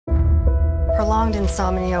Prolonged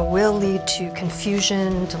insomnia will lead to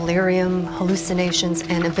confusion, delirium, hallucinations,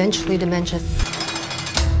 and eventually dementia.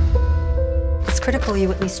 It's critical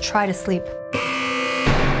you at least try to sleep.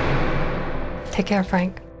 Take care,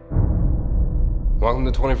 Frank. Welcome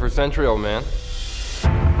to the 21st century, old man.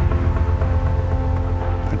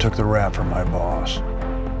 I took the rap from my boss.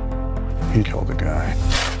 He killed the guy.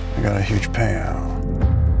 I got a huge payout.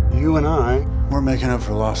 You and I, we're making up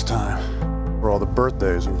for lost time. For all the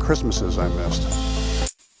birthdays and Christmases I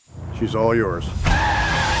missed. She's all yours.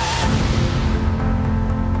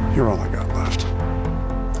 You're all I got left.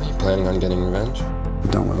 Are you planning on getting revenge?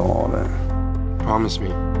 I'm done with all of that. Promise me.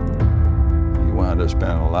 You wound up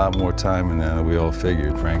spending a lot more time in there than we all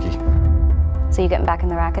figured, Frankie. So you getting back in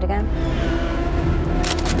the racket again?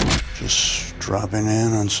 Just dropping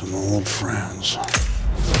in on some old friends.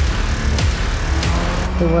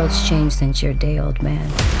 The world's changed since your day, old man.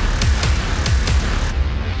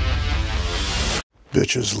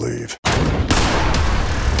 Bitches leave.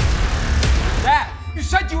 Dad, you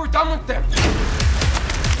said you were done with them.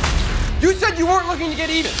 You said you weren't looking to get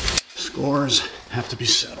even. Scores have to be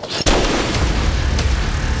settled.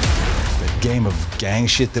 The game of gang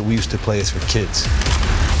shit that we used to play is for kids.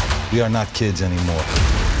 We are not kids anymore.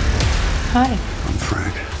 Hi. I'm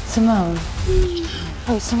Frank. Simone.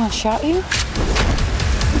 Oh, someone shot you?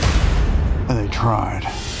 They tried.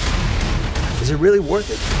 Is it really worth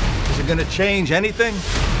it? Is it gonna change anything?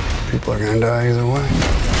 People are gonna die either way.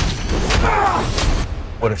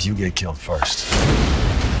 What if you get killed first?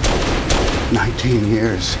 19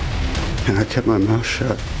 years, and I kept my mouth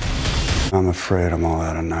shut. I'm afraid I'm all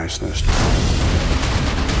out of niceness.